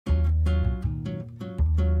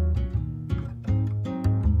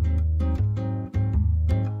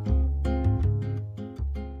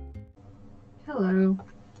Hello,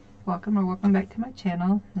 welcome back to my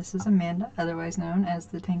channel. This is Amanda, otherwise known as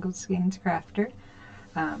the Tangled Skeins Crafter.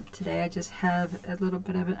 Today I just have a little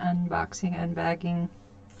bit of an unboxing, unbagging,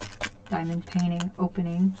 diamond painting,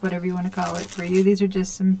 opening, whatever you want to call it for you. These are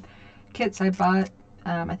just some kits I bought,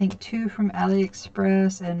 I think 2 from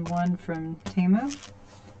AliExpress and 1 from Temu.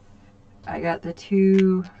 I got the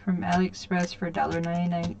 2 from AliExpress for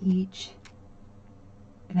 $1.99 each,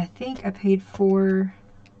 and I think I paid $4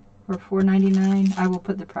 or $4.99. I will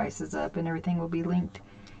put the prices up and everything will be linked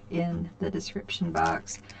in the description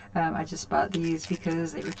box. I just bought these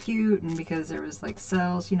because they were cute and because there was like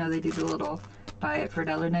sales. You know, they do the little buy it for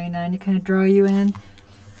 $1.99 to kind of draw you in.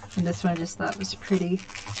 And this one I just thought was pretty.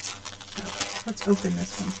 So let's open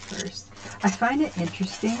this one first. I find it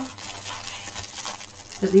interesting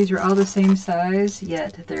that these are all the same size,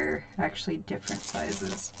 yet they're actually different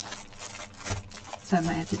sizes. So I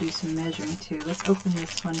might have to do some measuring too. Let's open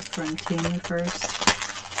this one from Temu first.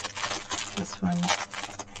 This one.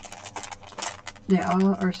 They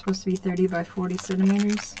all are supposed to be 30 by 40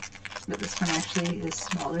 centimeters, but this one actually is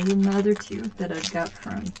smaller than the other 2 that I've got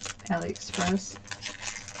from AliExpress.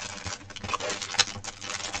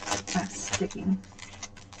 That's sticking.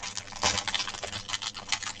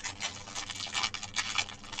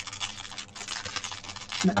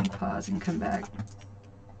 Let me pause and come back.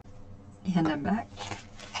 And I'm back.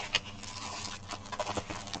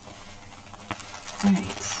 Alright.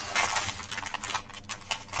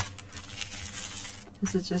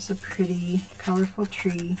 This is just a pretty, colorful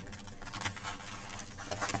tree.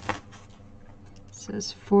 It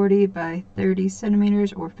says 40 by 30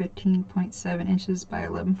 centimeters or 15.7 inches by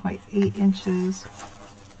 11.8 inches.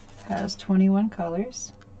 Has 21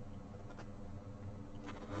 colors.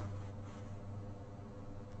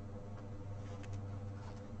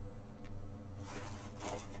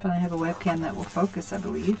 Finally have a webcam that will focus, I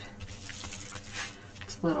believe.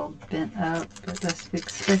 It's a little bent up, but that's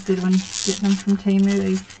expected when getting them from Temu.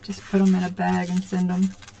 They just put them in a bag and send them.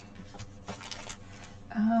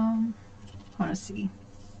 I want to see.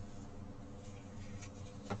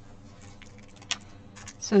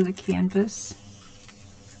 So the canvas.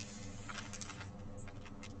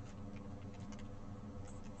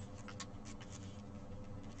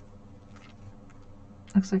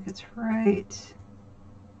 Looks like it's right.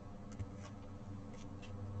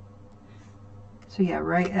 So yeah,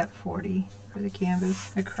 right at 40 for the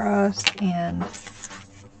canvas across, and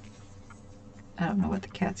I don't know what the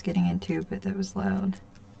cat's getting into, but that was loud.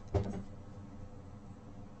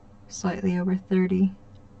 Slightly over 30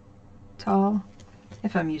 tall,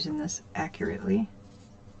 if I'm using this accurately.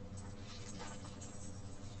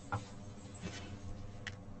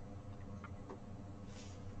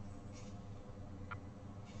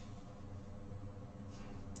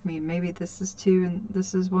 I mean, maybe this is 2 and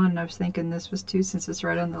this is 1. I was thinking this was 2 since it's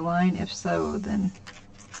right on the line. If so, then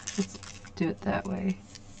let's do it that way.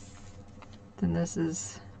 Then this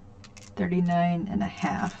is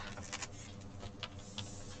 39.5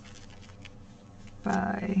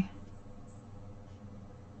 by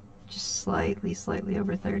just slightly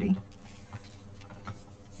over 30.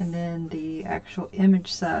 And then the actual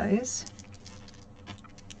image size,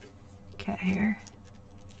 cat hair,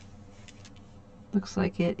 looks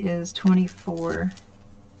like it is 24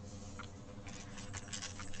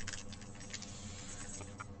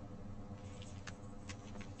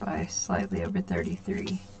 by slightly over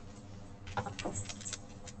 33.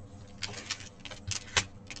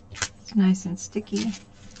 It's nice and sticky.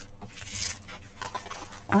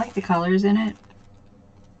 I like the colors in it.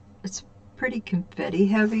 It's pretty confetti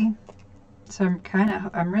heavy, so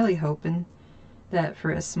I'm really hoping that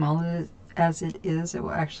for as small as it is, it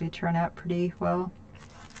will actually turn out pretty well.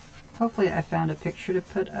 Hopefully I found a picture to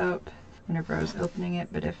put up whenever I was opening it,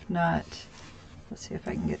 but if not, let's see if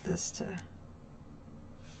I can get this to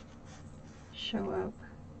show up.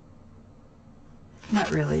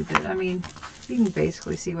 Not really, but I mean, you can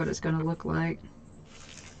basically see what it's going to look like.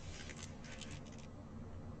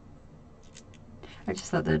 I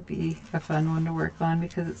just thought that'd be a fun one to work on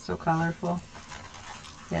because it's so colorful.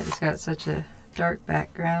 Yeah, it's got such a dark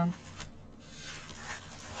background.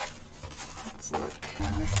 Let's look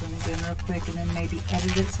on this one again real quick and then maybe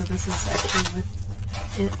edit it so this is actually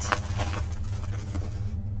with it.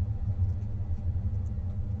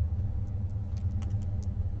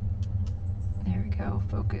 There we go,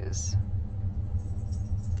 focus.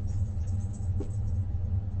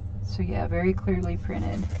 So yeah, very clearly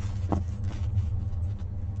printed.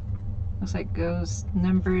 Looks like goes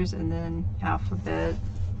numbers and then alphabet,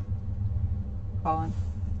 all in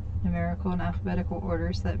numerical and alphabetical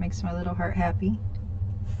order, so that makes my little heart happy.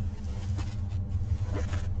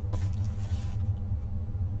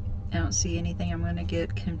 I don't see anything I'm going to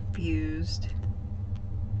get confused.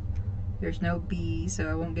 There's no B, so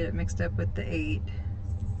I won't get it mixed up with the 8.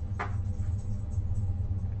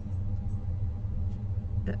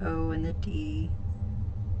 The O and the D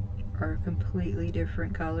are completely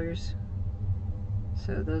different colors,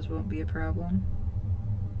 so those won't be a problem.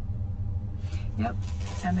 Yep,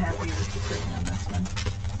 I'm happy with the printing on this one.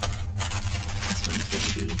 This one's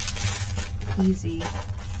going to be easy,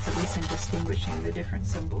 at least in distinguishing the different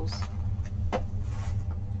symbols.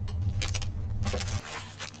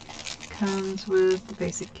 Comes with the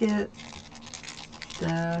basic kit,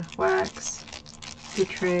 the wax, the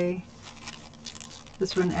tray.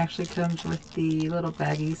 This one actually comes with the little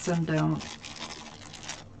baggie, some don't,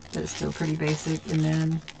 but it's still pretty basic. And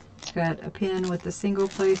then it's got a pin with the single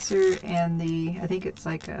placer and the, I think it's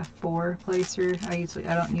like a 4 placer. I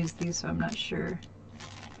don't use these, so I'm not sure.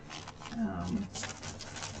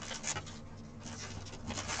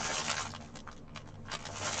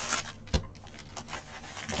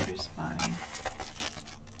 Here's mine.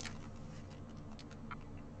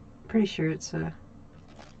 Pretty sure it's a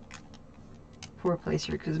 4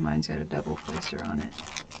 placer because mine's got a double placer on it.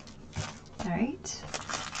 Alright,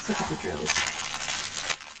 let's look at the drills.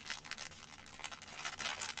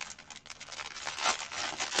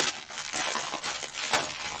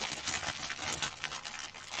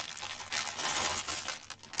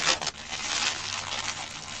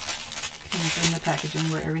 Comes in the packaging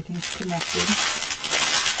where everything's connected.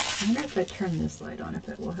 I wonder if I turn this light on, if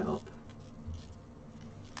it will help.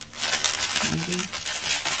 Maybe.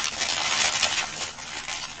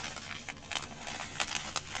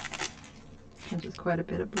 Comes with quite a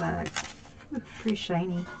bit of black. Ooh, pretty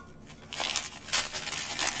shiny.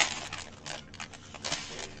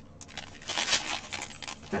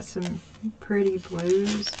 Got some pretty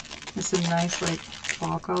blues and some nice like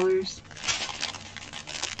fall colors.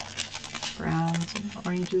 Browns and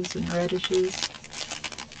oranges and redishes.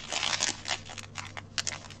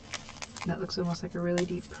 That looks almost like a really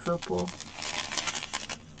deep purple.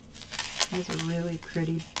 There's a really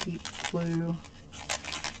pretty deep blue.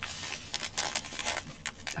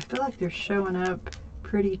 I feel like they're showing up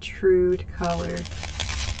pretty true to color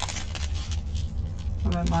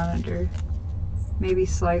on my monitor. Maybe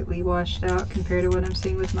slightly washed out compared to what I'm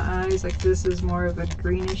seeing with my eyes. Like this is more of a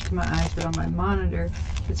greenish to my eyes, but on my monitor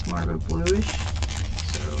it's more of a bluish.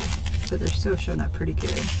 So, but they're still showing up pretty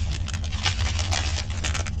good.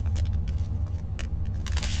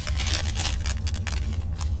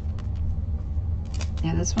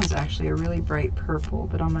 Yeah, this one's actually a really bright purple,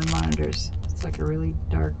 but on my monitors, it's like a really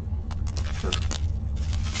dark purple.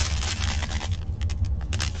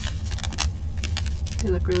 They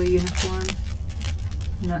look really uniform.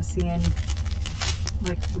 I'm not seeing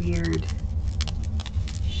like weird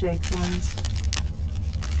shaped ones.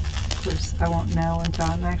 Of course, I won't know until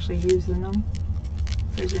I'm actually using them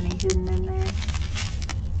if there's any hidden in there.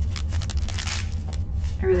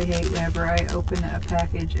 I really hate whenever I open a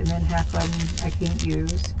package and then half of them I can't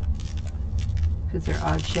use because they're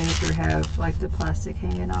odd shaped or have like the plastic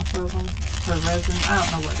hanging off of them or resin. I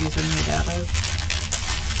don't know what these are made out of.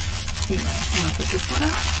 Anyway, I'm gonna put this one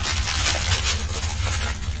up.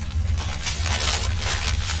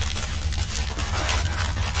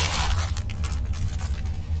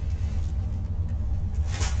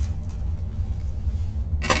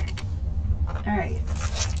 All right.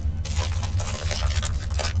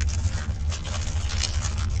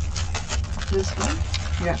 This one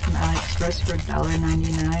I got from AliExpress for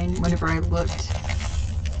 $1.99. Whenever I looked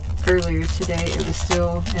earlier today, it was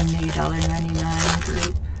still in the $1.99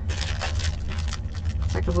 group.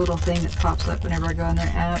 It's like a little thing that pops up whenever I go on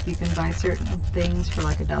their app. You can buy certain things for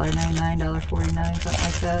like $1.99, $1.49, something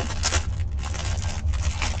like that.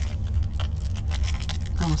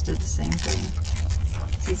 Almost did the same thing.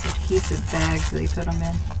 These adhesive bags they put them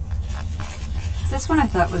in. This one I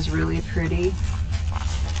thought was really pretty.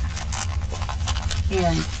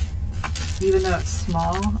 And even though it's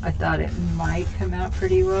small, I thought it might come out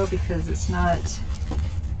pretty well because it's not,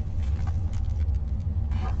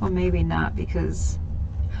 well maybe not because,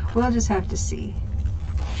 we'll just have to see.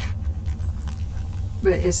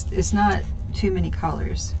 But it's not too many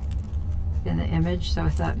colors in the image, so I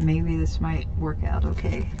thought maybe this might work out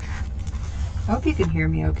okay. I hope you can hear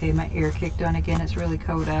me okay. My air kicked on again. It's really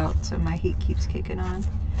cold out, so my heat keeps kicking on.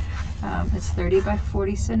 It's 30 by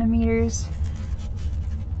 40 centimeters.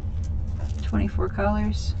 24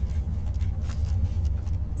 colors.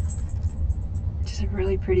 Just a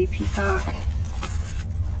really pretty peacock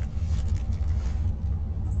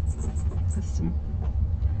with some,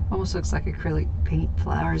 almost looks like acrylic paint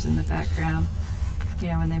flowers in the background, you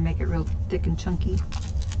know, when they make it real thick and chunky.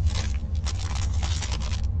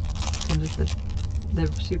 with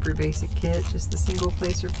the super basic kit, just the single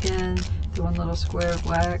placer pen, the one little square of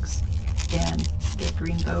wax, and the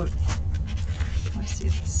green boat. Let's see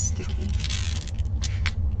if it's sticky.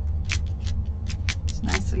 It's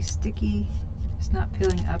nicely sticky. It's not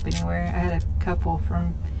peeling up anywhere. I had a couple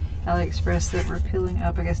from AliExpress that were peeling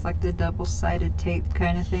up, I guess like the double-sided tape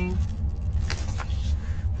kind of thing.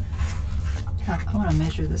 I want to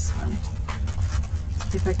measure this one.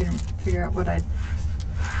 See if I can figure out what I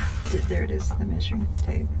did. There it is, the measuring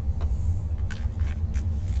tape.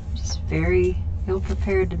 Just very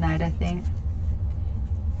ill-prepared tonight, I think.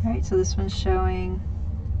 Alright, so this one's showing.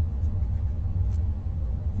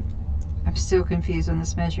 I'm still confused on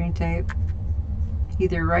this measuring tape.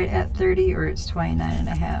 Either right at 30 or it's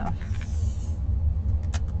 29.5.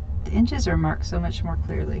 The inches are marked so much more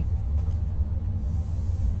clearly.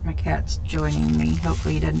 My cat's joining me.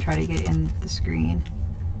 Hopefully he doesn't try to get in the screen.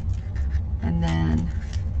 And then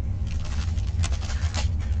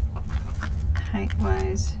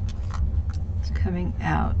height-wise, it's coming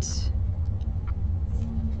out.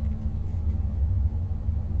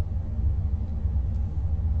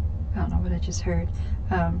 I don't know what I just heard.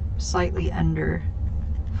 Slightly under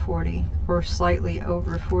 40 or slightly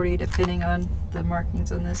over 40, depending on the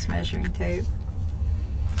markings on this measuring tape.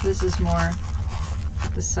 This is more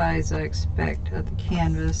the size I expect of the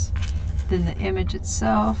canvas. Then the image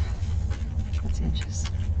itself, that's inches.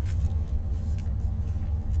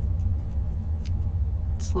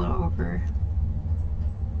 It's a little over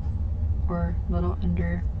or a little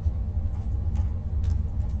under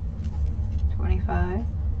 25.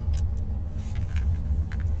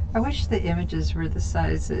 I wish the images were the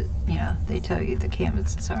size that, you know, they tell you the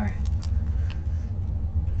canvases are.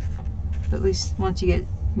 But at least once you get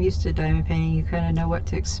used to diamond painting, you kind of know what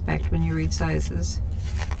to expect when you read sizes.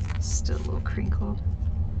 Still a little crinkled.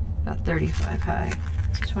 About 35 high.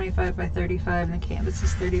 It's 25 by 35 and the canvas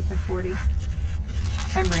is 30 by 40.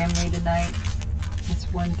 I'm rambling tonight. It's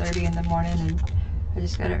 1:30 in the morning and I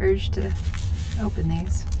just got an urge to open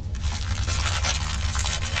these.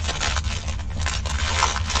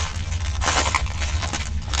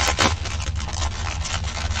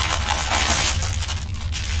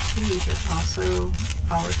 These are also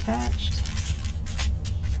all attached.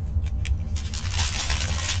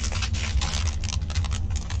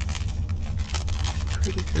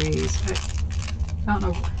 Pretty grays. I don't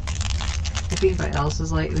know if anybody else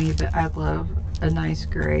is like me, but I love a nice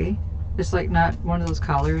gray. It's like not one of those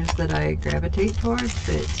colors that I gravitate towards,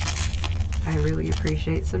 but I really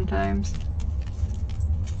appreciate sometimes.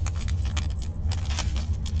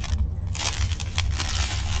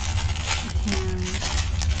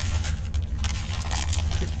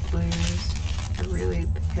 Blues, a really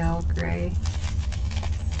pale gray,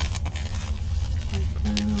 and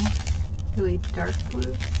blue, really dark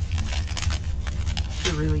blue,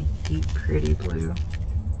 a really deep, pretty blue.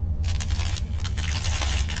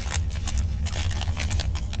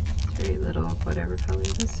 Very little of whatever color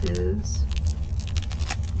this is.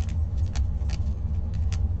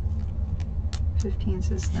 15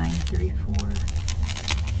 says 934.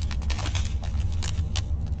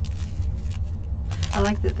 I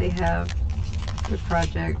like that they have the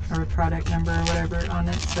project or product number or whatever on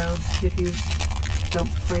it, so if you don't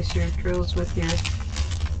place your drills with your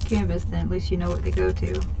canvas, then at least you know what to go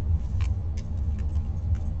to.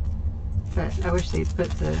 But I wish they'd put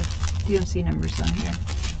the DMC numbers on here,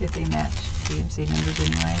 if they match DMC numbers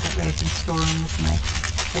anyway. That way I can store them with my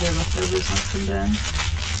other leftovers once I'm done.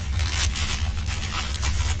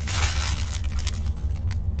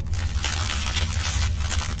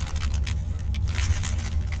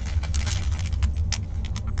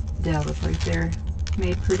 Yeah, look like they're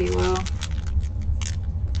made pretty well.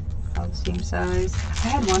 All the same size. I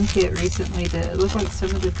had one kit recently that it looked like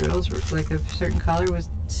some of the drills were like a certain color was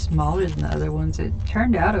smaller than the other ones. It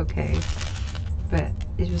turned out okay, but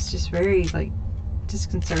it was just very like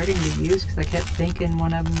disconcerting to use because I kept thinking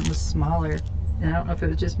one of them was smaller. And I don't know if it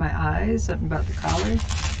was just my eyes, something about the collar.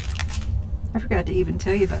 I forgot to even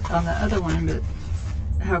tell you about on the other one, but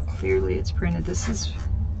how clearly it's printed. This is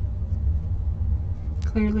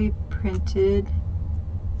clearly printed.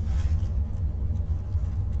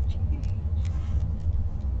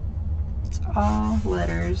 It's all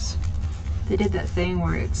letters. They did that thing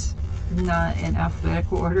where it's not in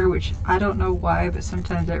alphabetical order, which I don't know why, but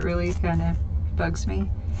sometimes that really kind of bugs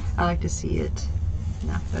me. I like to see it in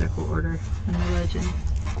alphabetical order in the legend.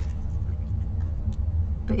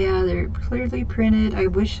 But yeah, they're clearly printed. I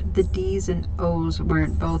wish the D's and O's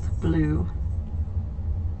weren't both blue.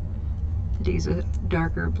 These are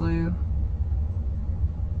darker blue.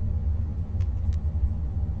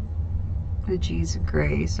 The G's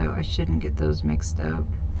gray, so I shouldn't get those mixed up.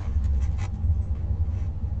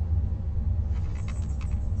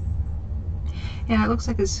 Yeah, it looks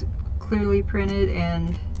like it's clearly printed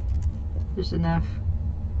and there's enough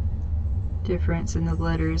difference in the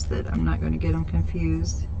letters that I'm not going to get them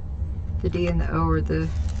confused. The D and the O are the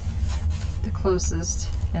closest,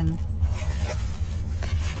 and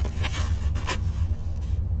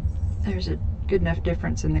there's a good enough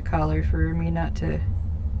difference in the color for me not to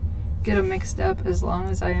get them mixed up, as long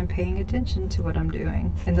as I am paying attention to what I'm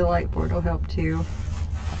doing. And the light board will help too.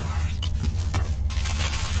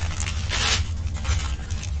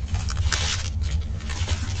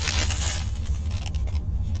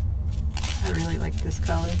 I really like this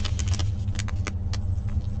color.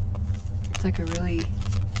 It's like a really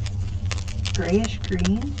grayish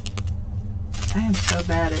green. I am so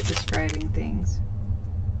bad at describing things.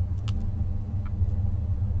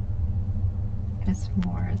 It's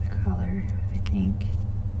more the color, I think.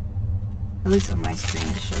 At least on my screen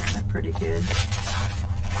it's showing it pretty good.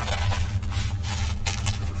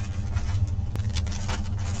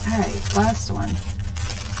 Alright, last one.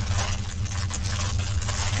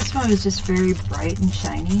 This one is just very bright and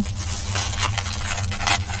shiny.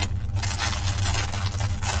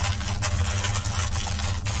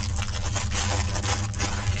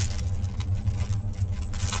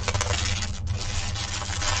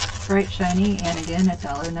 Bright, shiny, and again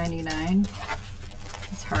 $1.99.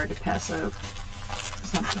 It's hard to pass up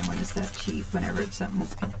something when it's that cheap, whenever it's something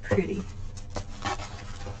that's kind of pretty.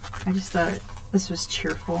 I just thought this was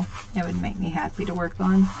cheerful. It would make me happy to work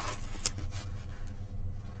on.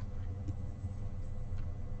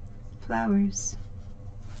 Flowers.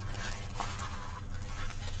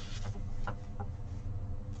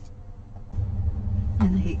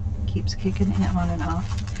 And the heat keeps kicking it on and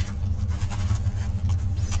off.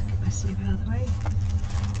 Sleeve out of the way.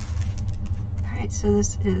 Alright, so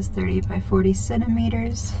this is 30 by 40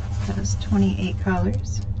 centimeters. Has 28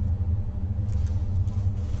 colors.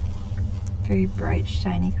 Very bright,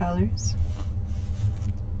 shiny colors.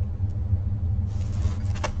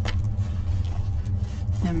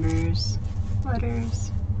 Numbers,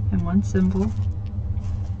 letters, and one symbol.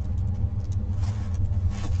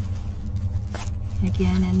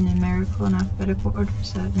 Again, in numerical and alphabetical order,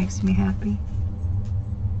 so that makes me happy.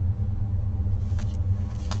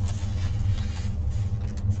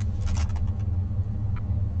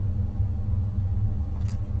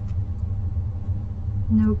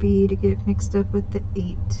 No B to get mixed up with the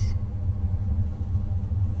 8.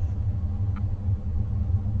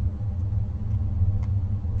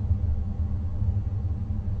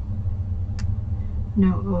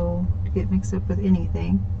 No O to get mixed up with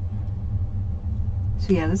anything.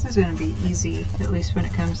 So yeah, this is going to be easy, at least when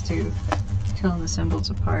it comes to telling the symbols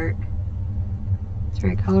apart. It's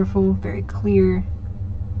very colorful, very clear,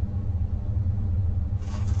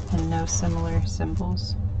 and no similar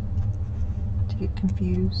symbols to get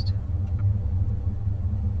confused.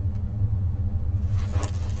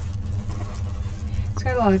 It's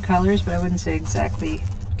got a lot of colors, but I wouldn't say exactly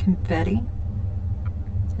confetti.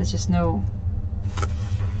 There's just no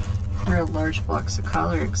real large blocks of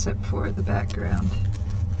color except for the background.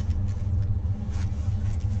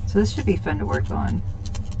 So this should be fun to work on.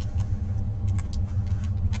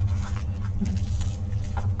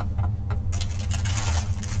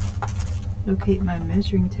 Locate my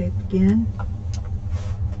measuring tape again.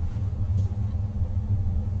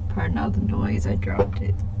 Pardon all the noise, I dropped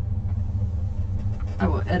it. I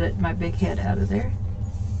will edit my big head out of there.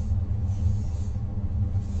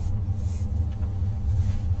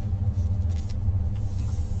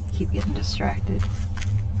 Keep getting distracted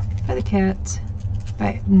by the cats,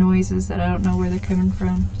 by noises that I don't know where they're coming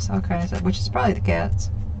from, just all kinds of stuff, which is probably the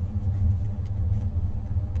cats.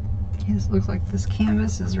 It looks like this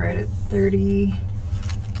canvas is right at 30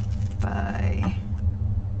 by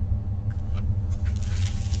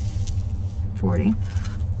 40,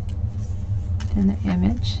 and the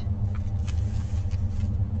image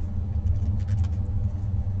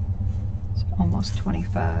is almost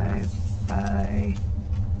 25 by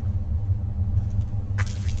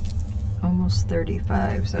almost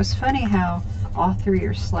 35. So it's funny how all three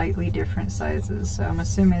are slightly different sizes, so I'm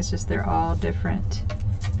assuming it's just they're all different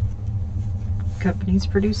companies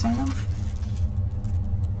producing them,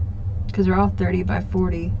 because they're all 30 by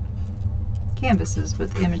 40 canvases,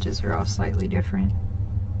 but the images are all slightly different.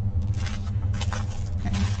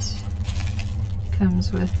 Right.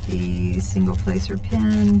 Comes with the single placer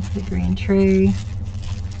pen, the green tray,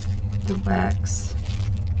 the wax,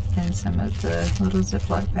 and some of the little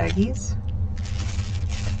Ziploc baggies.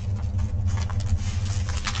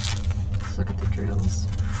 Let's look at the drills.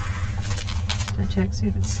 to check, see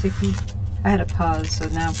if it's sticky. I had a pause, so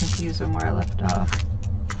now I'm confused on where I left off.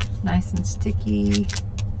 Nice and sticky.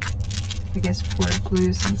 I guess poured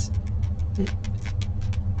glue, since it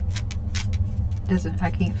doesn't, I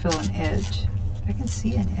can't feel an edge. I can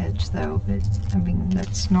see an edge though, but I mean,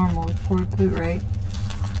 that's normal with poured glue, right?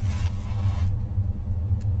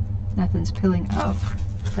 Nothing's peeling off.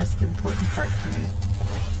 That's the important part to me.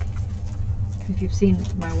 If you've seen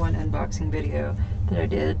my one unboxing video that I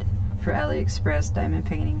did for AliExpress diamond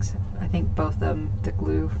paintings, I think both of them, the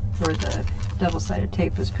glue or the double-sided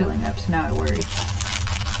tape was peeling up, so now I worry.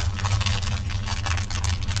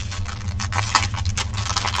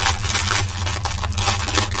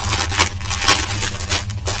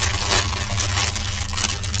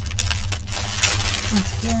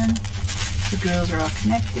 Once again, the drills are all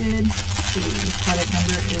connected. The product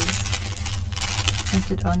number is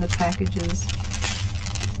printed on the packages,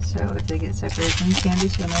 so if they get separated from the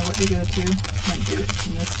canvas, you'll know what to go to. I'm going to do it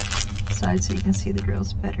from this side so you can see the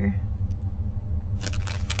drills better.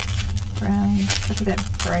 Brown. Look at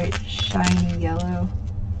that bright, shiny yellow.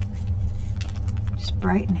 Just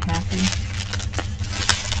bright and happy.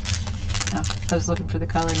 Oh, I was looking for the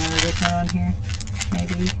color number. There's no on here.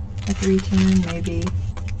 Maybe a 310, maybe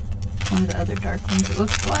one of the other dark ones. It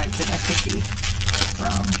looks black, but that could be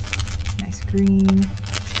wrong. Nice green.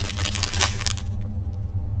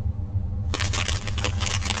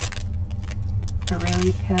 A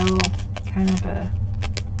really pale, kind of a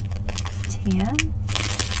tan.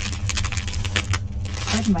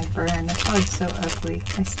 Pardon my burn, that's probably so ugly.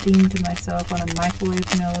 I steamed myself on a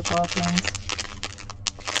microwave mill of all things.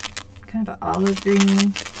 Kind of an olive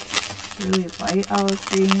green, really light olive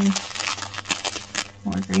green.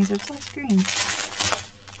 More greens, there's less greens.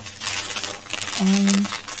 Orange.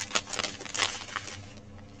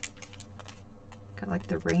 Got like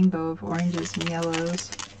the rainbow of oranges and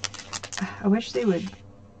yellows. I wish they would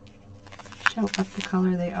show up the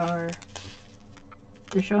color they are.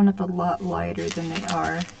 They're showing up a lot lighter than they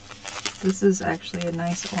are. This is actually a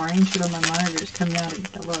nice orange, but on my monitor it's coming out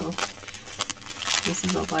of yellow. This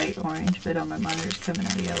is a light orange, but on my monitor it's coming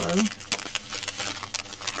out of yellow.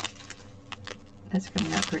 That's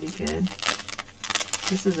coming out pretty good.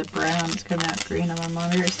 This is a brown, it's coming out green on my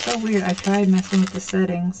monitor. It's so weird. I tried messing with the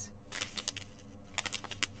settings,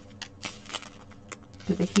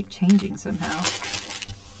 but they keep changing somehow.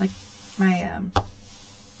 Like my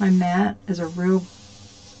matte is a real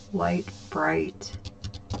light, bright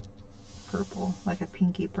purple, like a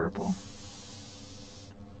pinky purple.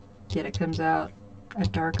 Yet it comes out a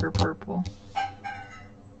darker purple.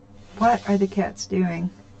 What are the cats doing?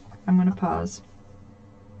 I'm gonna pause.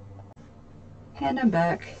 And I'm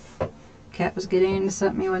back. Cat was getting into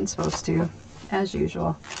something he wasn't supposed to, as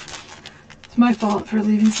usual. It's my fault for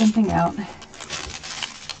leaving something out.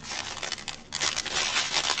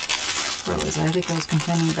 Where was I? I think I was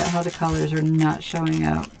complaining about how the colors are not showing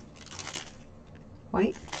up.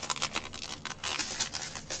 White?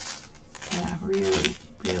 Yeah, really,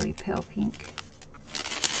 really pale pink.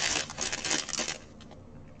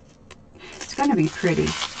 It's going to be pretty.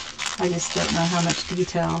 I just don't know how much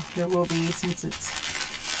detail there will be since it's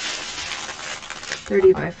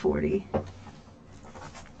 30 by 40.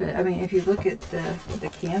 But I mean, if you look at the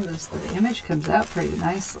canvas, the image comes out pretty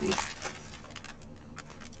nicely.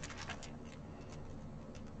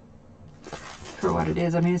 For what it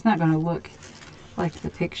is. I mean, it's not going to look like the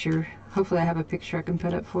picture. Hopefully I have a picture I can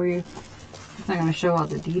put up for you. It's not going to show all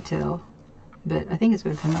the detail, but I think it's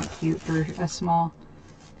going to come out cute for a small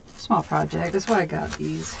project. That's why I got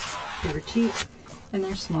these. They were cheap and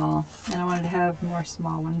they're small, and I wanted to have more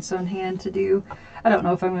small ones on hand to do. I don't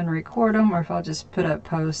know if I'm going to record them or if I'll just put up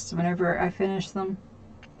posts whenever I finish them.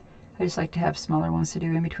 I just like to have smaller ones to do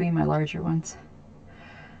in between my larger ones.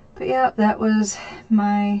 But yeah, that was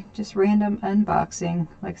my just random unboxing.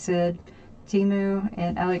 Like I said, Temu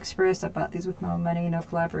and AliExpress. I bought these with my own money, no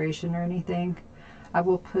collaboration or anything. I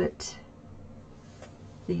will put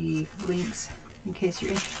the links in case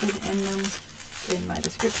you're interested in them in my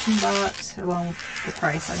description box, along with the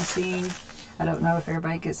price I'm seeing. I don't know if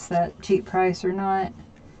everybody gets that cheap price or not.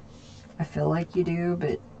 I feel like you do,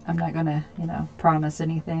 but I'm not gonna, you know, promise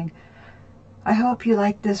anything. I hope you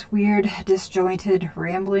like this weird, disjointed,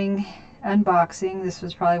 rambling unboxing. This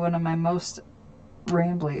was probably one of my most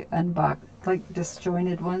rambly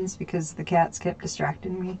disjointed ones because the cats kept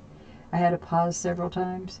distracting me. I had to pause several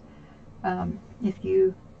times. If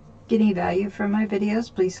you get any value from my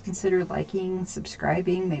videos, please consider liking,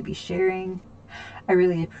 subscribing, maybe sharing. I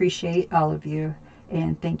really appreciate all of you,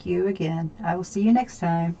 and thank you again. I will see you next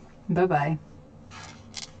time. Bye-bye.